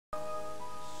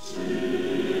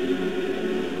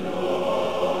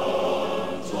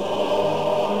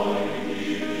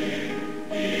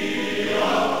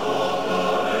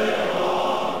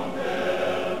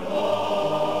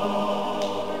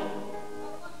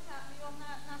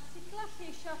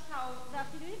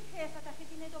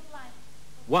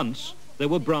Once, there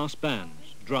were brass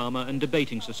bands, drama and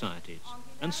debating societies,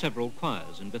 and several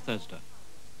choirs in Bethesda.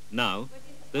 Now,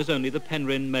 there's only the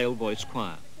Penrhyn Male Voice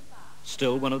Choir,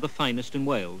 still one of the finest in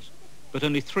Wales, but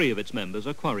only 3 of its members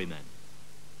are quarrymen.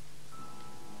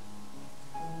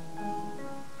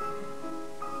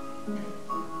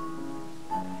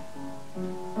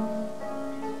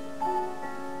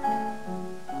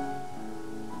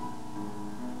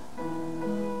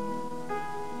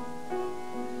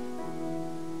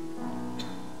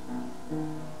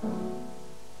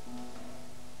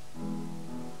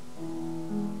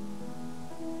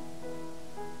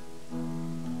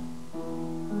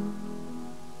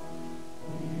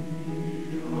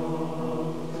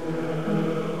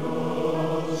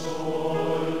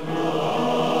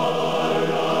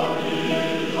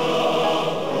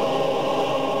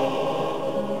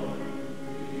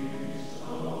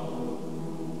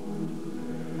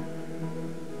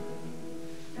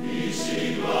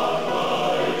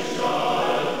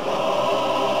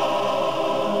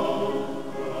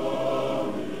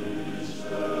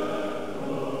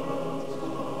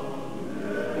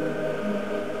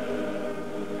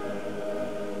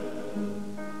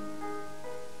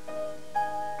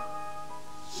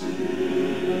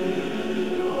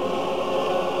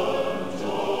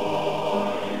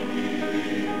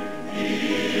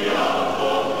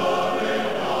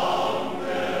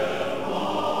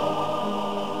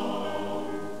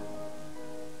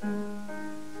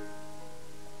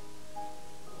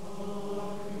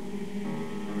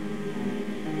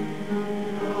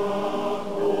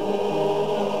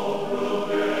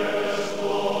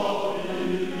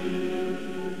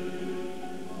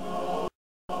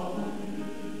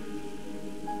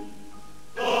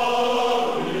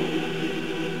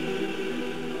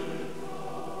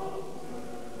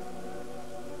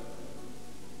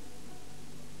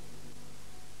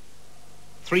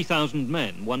 "3,000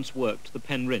 men once worked the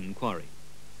Penrhyn quarry.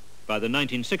 By the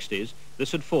 1960s,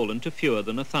 this had fallen to fewer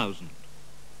than 1,000.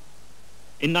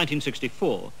 In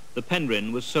 1964, the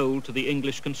Penrhyn was sold to the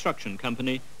English construction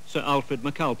company Sir Alfred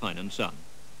McAlpine and Son.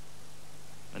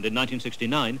 And in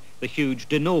 1969, the huge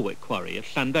De Norwich quarry at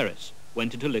Llanberis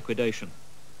went into liquidation.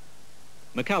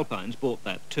 McAlpines bought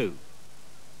that too.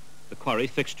 The quarry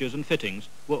fixtures and fittings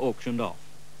were auctioned off.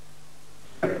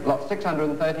 Lot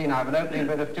 613, I have an opening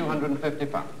bid of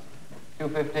 £250.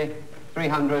 250,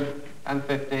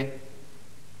 350,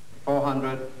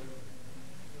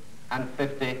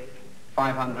 450,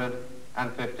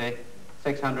 550,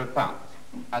 £600.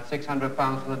 At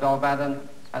 £600 for the Dolbaden,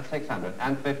 at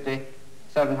 650,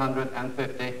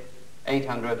 750,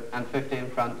 850 in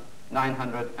front,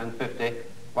 950,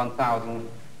 1,000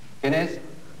 guineas.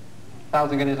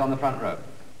 1,000 guineas on the front row.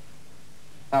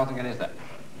 1,000 guineas there.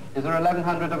 Is there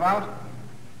 1,100 about? Can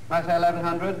I say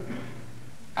 1,100?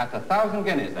 At 1,000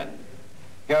 guineas then.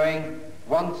 Going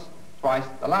once, twice,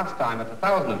 the last time at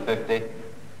 1,050.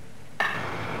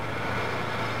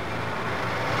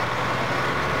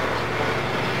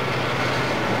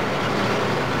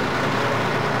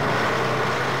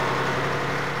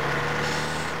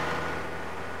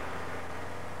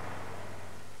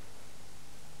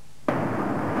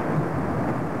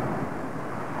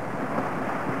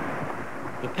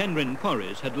 The Penrhyn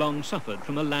quarries had long suffered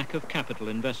from a lack of capital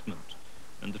investment,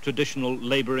 and the traditional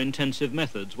labour-intensive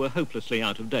methods were hopelessly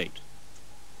out of date.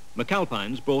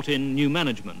 McAlpines brought in new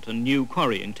management and new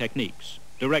quarrying techniques.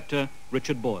 Director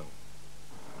Richard Boyle.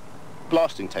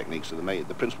 Blasting techniques are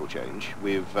the principal change.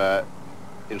 We've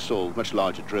installed much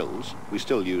larger drills. We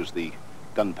still use the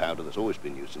gunpowder that's always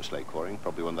been used in slate quarrying,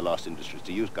 probably one of the last industries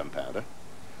to use gunpowder,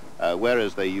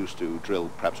 whereas they used to drill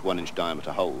perhaps 1-inch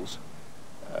diameter holes,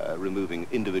 removing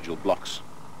individual blocks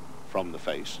from the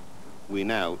face. We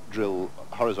now drill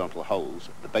horizontal holes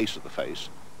at the base of the face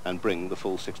and bring the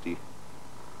full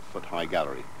 60-foot high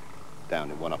gallery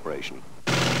down in one operation.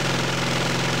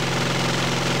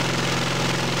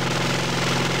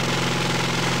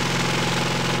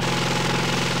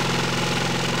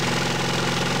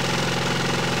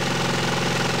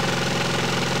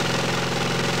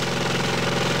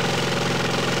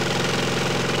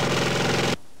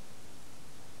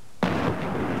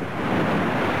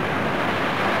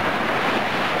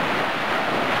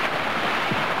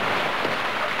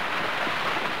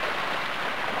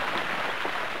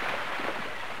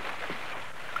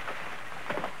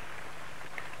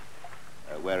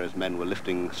 men were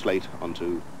lifting slate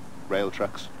onto rail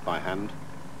trucks by hand.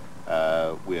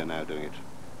 We are now doing it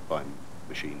by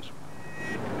machines.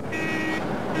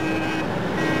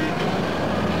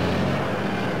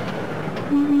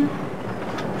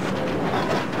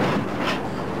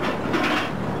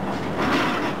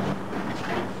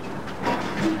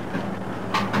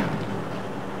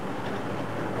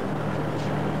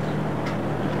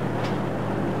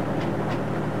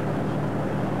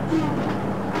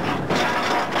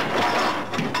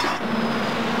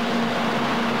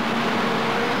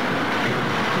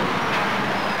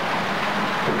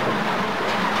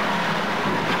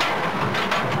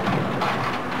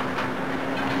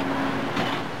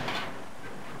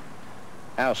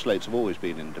 Our slates have always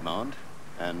been in demand,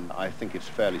 and I think it's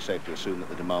fairly safe to assume that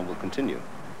the demand will continue.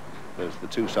 There's the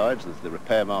two sides. There's the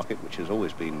repair market, which has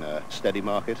always been a steady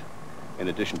market. In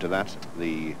addition to that,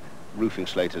 the roofing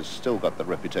slate has still got the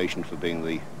reputation for being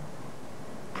the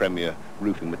premier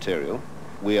roofing material.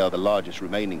 We are the largest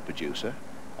remaining producer,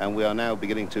 and we are now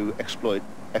beginning to exploit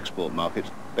export markets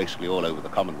basically all over the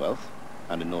Commonwealth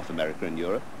and in North America and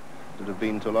Europe that have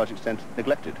been to a large extent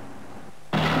neglected.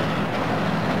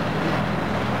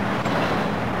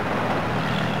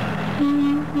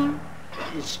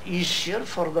 It's easier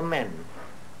for the men.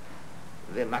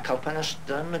 The McAlpine has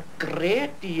done a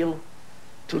great deal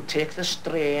to take the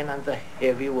strain and the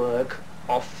heavy work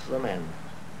off the men.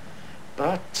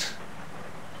 But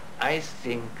I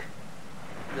think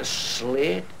the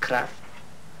slate craft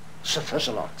suffers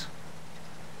a lot.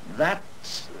 That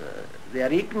they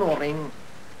are ignoring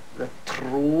the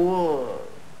true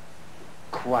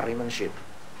quarrymanship.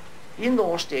 In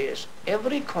those days,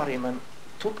 every quarryman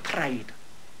took pride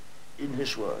in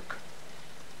his work.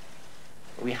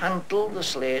 We handled the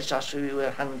slates as we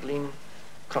were handling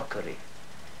crockery,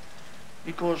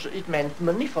 because it meant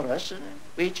money for us,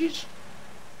 wages.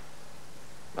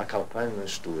 McAlpine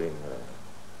is doing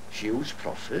a huge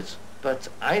profit, but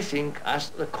I think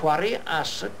as a quarry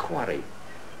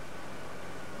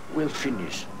will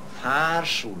finish far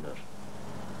sooner,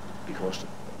 because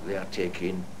they are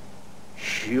taking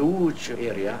huge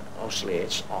area of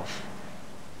slates off,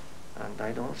 and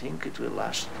I don't think it will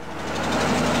last.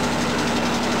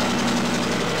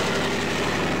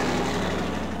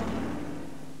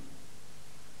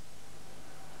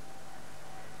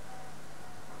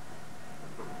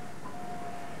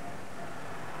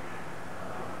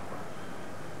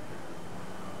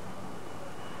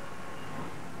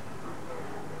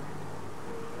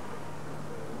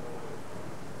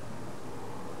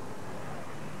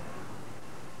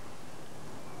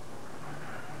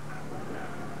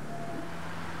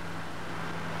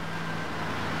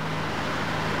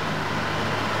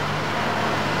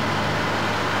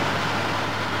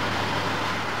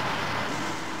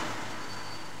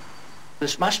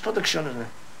 There's mass production, isn't it?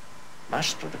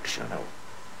 Mass production now.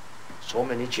 So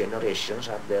many generations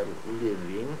are there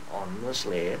living on the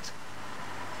slate.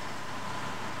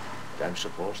 I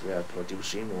suppose they are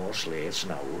producing more slates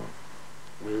now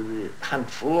with a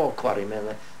handful of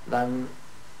quarrymen than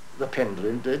the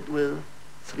Penrhyn did, with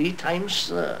 3 times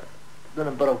the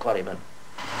number of quarrymen.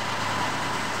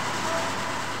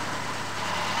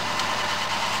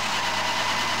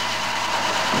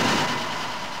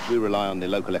 We rely on the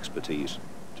local expertise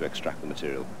to extract the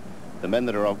material. The men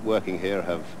that are working here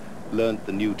have learned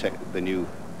the new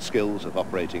skills of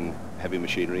operating heavy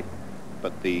machinery,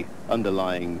 but the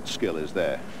underlying skill is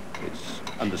there. It's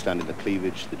understanding the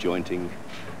cleavage, the jointing,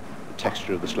 the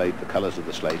texture of the slate, the colors of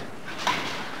the slate.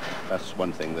 That's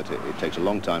one thing that it takes a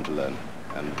long time to learn,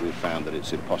 and we've found that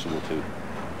it's impossible to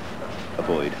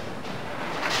avoid.